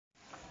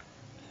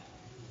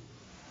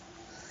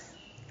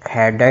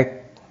Headache,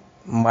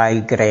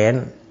 migraine,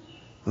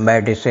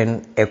 medicine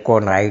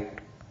एकोनाइट।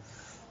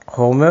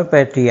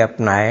 Homeopathy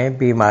अपनाएं,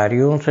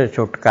 बीमारियों से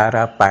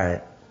छुटकारा पाएं।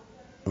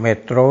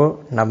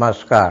 मित्रों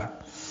नमस्कार,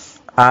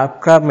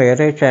 आपका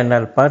मेरे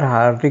चैनल पर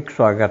हार्दिक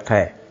स्वागत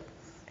है।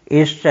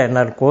 इस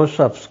चैनल को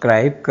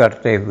सब्सक्राइब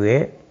करते हुए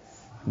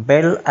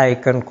बेल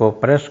आइकन को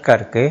प्रेस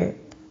करके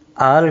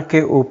ऑल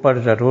के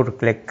ऊपर ज़रूर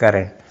क्लिक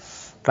करें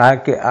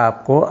ताकि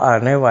आपको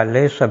आने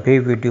वाले सभी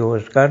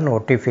वीडियोज़ का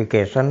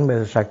नोटिफिकेशन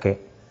मिल सके।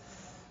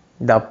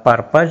 The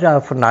purpose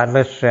of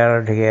knowledge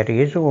shared here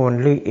is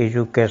only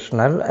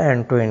educational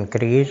and to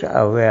increase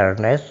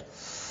awareness.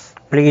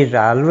 Please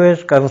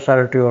always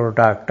consult your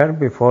doctor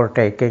before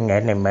taking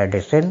any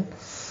medicine.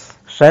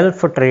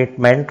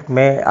 Self-treatment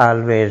may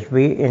always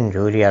be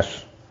injurious.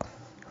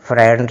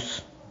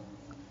 Friends,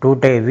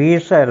 today we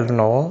shall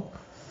know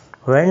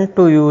when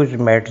to use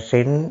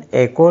medicine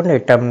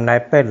Aconitum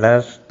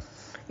napellus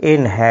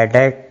in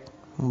headache,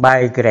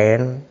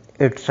 migraine,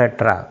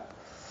 etc.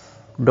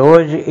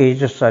 Dose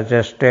is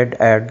suggested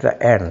at the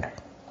end.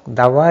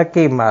 दवा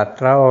की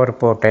मात्रा और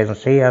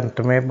potency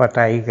अंत में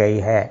बताई गई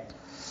है।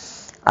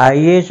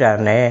 आइए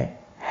जानें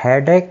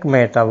हेडेक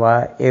में दवा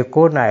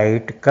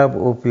एकोनाइट कब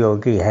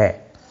उपयोगी है।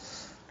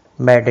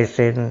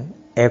 Medicine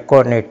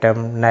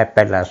aconitum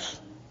napellus.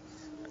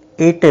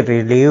 It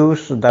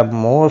relieves the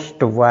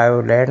most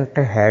violent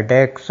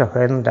headaches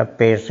when the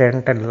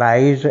patient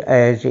lies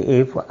as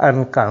if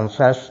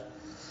unconscious,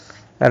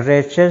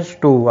 रेचेस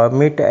to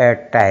vomit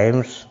eight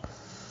times,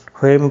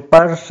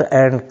 whimpers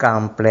and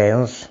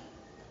complains,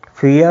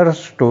 fears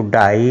to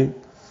die,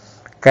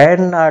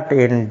 cannot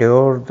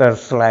endure the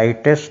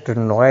slightest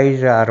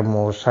noise or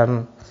motion,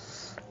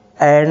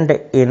 and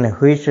in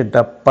which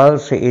the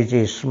pulse is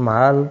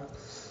small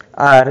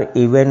or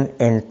even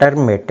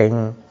intermitting,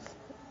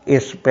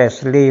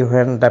 especially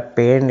when the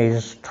pain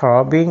is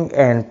throbbing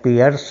and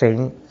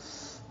piercing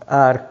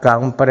or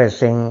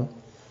compressing,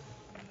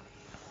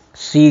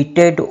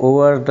 seated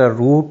over the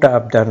root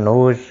of the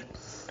nose,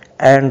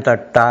 and the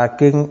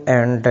talking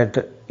and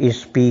the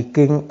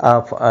speaking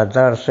of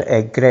others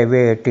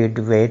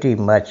aggravated very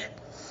much.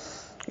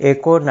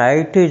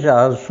 Aconite is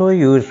also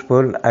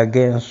useful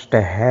against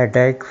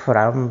headache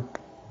from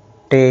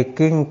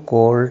taking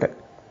cold,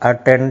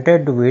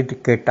 attended with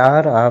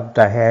catarrh of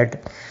the head,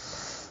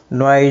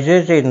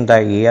 noises in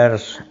the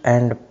ears,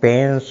 and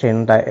pains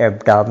in the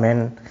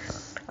abdomen,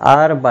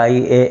 or by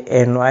an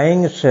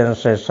annoying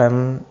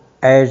sensation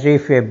as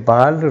if a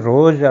ball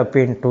rose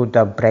up into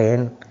the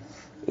brain,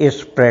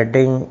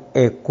 spreading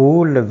a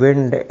cool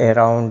wind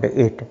around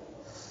it.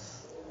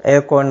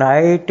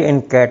 Aconite in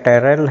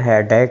catarrhal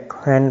headache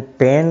when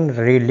pain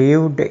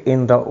relieved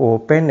in the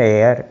open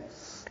air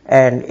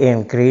and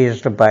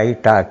increased by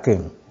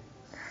talking.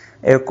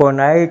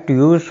 Aconite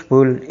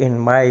useful in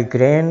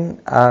migraine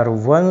or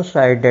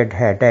one-sided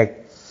headache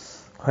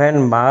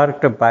when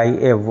marked by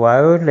a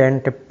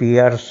violent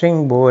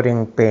piercing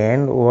boring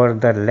pain over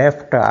the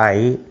left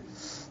eye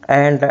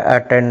and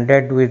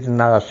attended with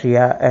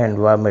nausea and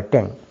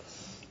vomiting,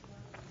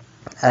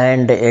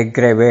 and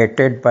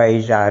aggravated by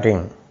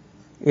jarring.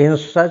 In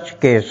such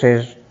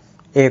cases,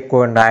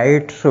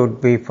 aconite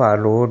should be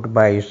followed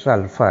by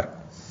sulfur.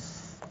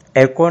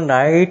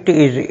 Aconite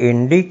is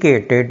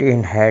indicated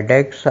in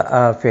headaches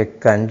of a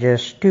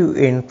congestive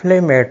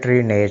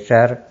inflammatory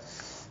nature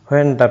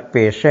when the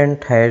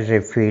patient has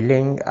a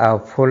feeling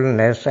of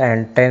fullness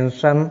and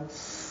tension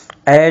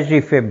as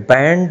if a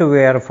band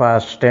were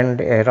fastened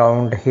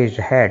around his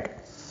head.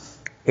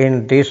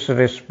 In this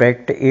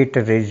respect, it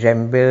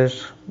resembles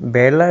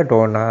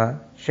belladonna,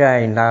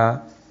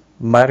 china,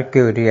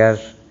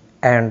 mercurius,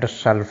 and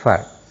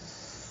sulfur.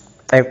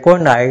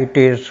 Aconite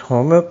is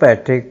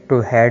homeopathic to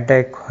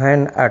headache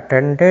when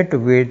attended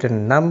with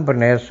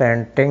numbness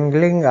and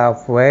tingling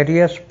of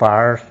various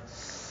parts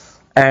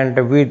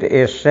and with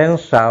a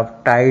sense of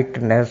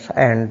tightness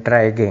and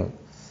dragging.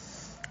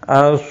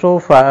 Also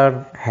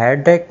for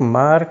headache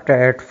marked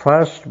at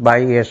first by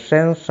a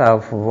sense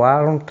of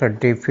warmth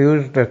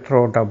diffused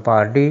through the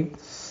body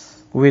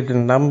with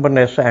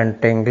numbness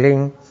and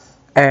tingling,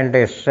 and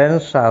a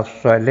sense of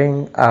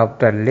swelling of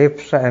the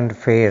lips and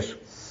face,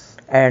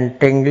 and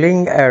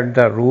tingling at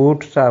the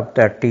roots of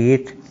the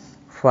teeth,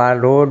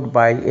 followed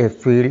by a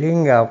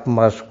feeling of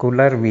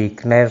muscular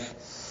weakness,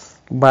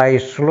 by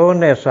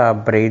slowness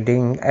of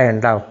breathing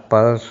and of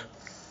pulse,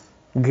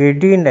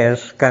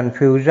 giddiness,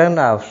 confusion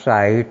of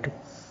sight,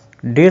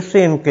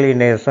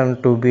 disinclination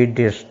to be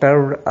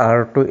disturbed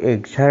or to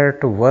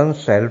exert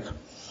oneself,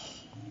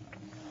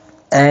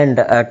 and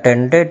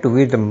attended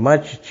with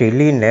much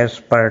chilliness,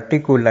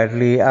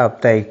 particularly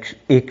of the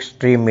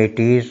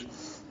extremities,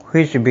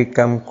 which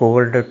become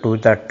cold to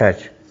the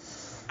touch.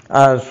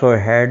 Also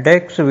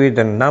headaches with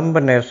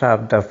numbness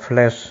of the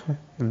flesh,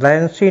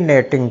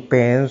 lancinating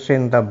pains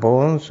in the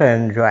bones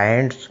and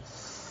joints,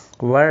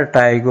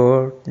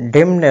 vertigo,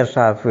 dimness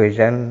of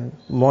vision,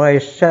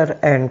 moisture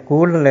and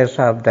coolness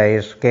of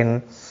the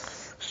skin,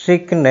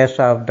 sickness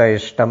of the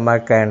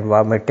stomach and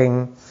vomiting,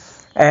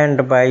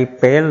 and by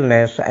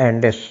paleness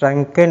and a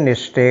sunken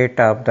state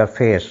of the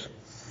face.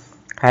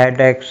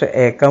 Headaches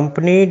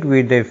accompanied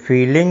with a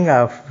feeling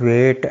of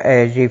weight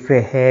as if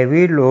a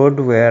heavy load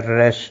were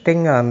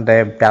resting on the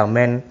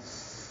abdomen,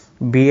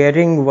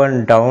 bearing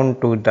one down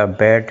to the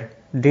bed.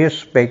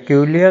 This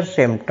peculiar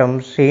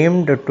symptom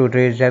seemed to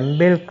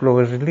resemble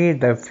closely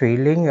the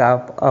feeling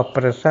of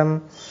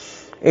oppression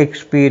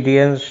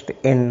experienced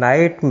in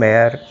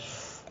nightmare,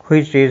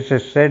 which is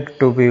said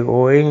to be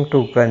owing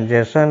to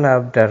congestion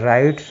of the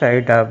right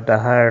side of the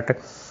heart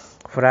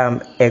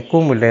from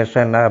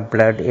accumulation of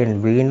blood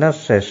in venous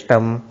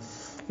system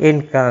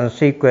in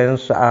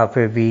consequence of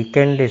a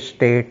weakened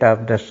state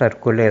of the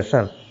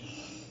circulation.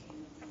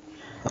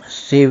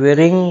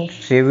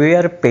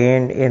 Severe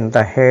pain in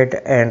the head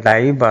and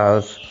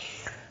eyeballs,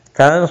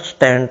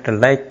 constant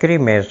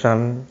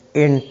lacrimation,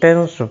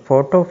 intense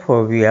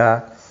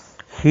photophobia,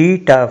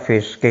 heat of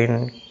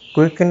skin,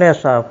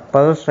 quickness of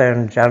pulse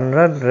and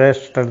general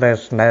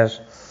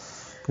restlessness,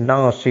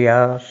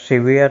 nausea,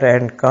 severe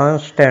and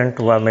constant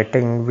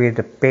vomiting with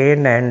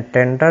pain and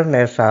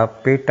tenderness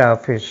of pit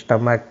of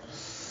stomach,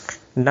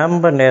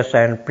 numbness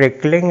and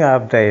prickling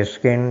of the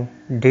skin,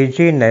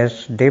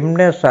 dizziness,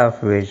 dimness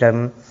of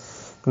vision,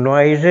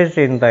 noises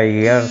in the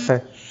ears,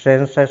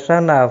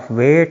 sensation of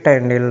weight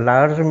and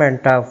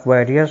enlargement of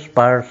various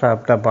parts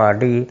of the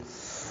body,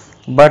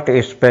 but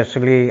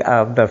especially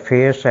of the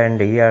face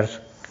and ears,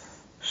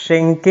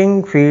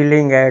 sinking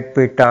feeling at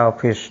pit of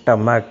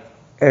stomach,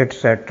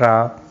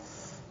 etc.,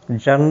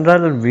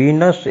 general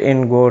venous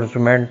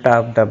engorgement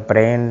of the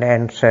brain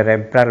and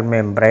cerebral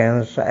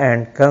membranes,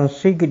 and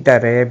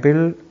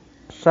considerable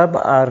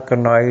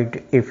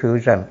subarachnoid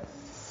effusion.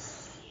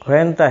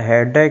 When the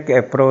headache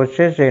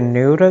approaches a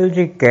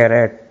neuralgic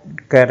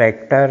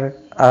character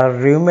or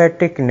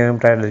rheumatic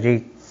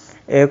neuralgic,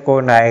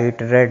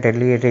 ACONITE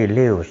readily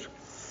relieves.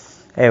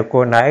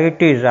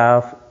 ACONITE is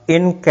of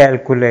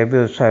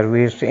incalculable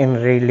service in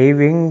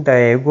relieving the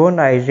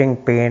agonizing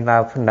pain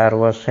of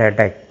nervous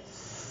headache.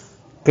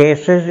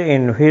 Cases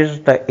in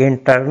which the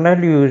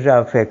internal use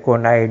of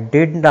ACONITE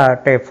did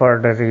not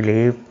afford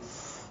relief,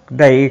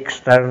 the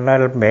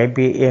external may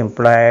be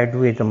employed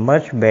with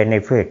much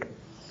benefit.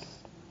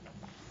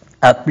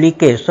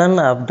 Application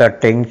of the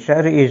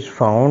tincture is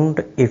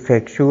found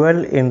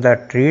effectual in the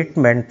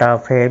treatment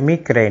of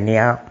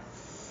hemicrania,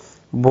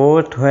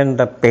 both when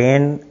the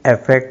pain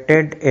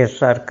affected a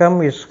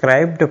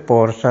circumscribed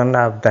portion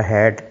of the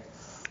head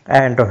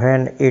and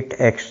when it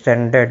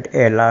extended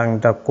along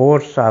the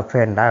course of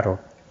a nerve.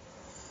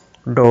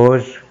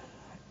 Dose: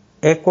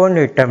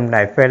 Aconitum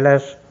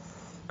napellus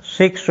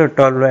 6 to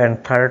 12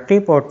 and 30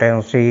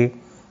 potency,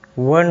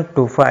 1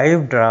 to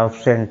 5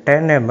 drops in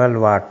 10 ml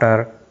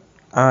water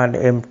on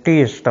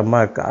empty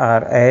stomach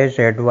or as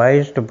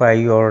advised by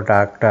your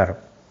doctor.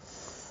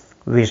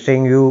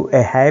 Wishing you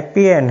a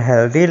happy and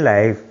healthy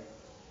life.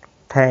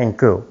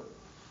 Thank you.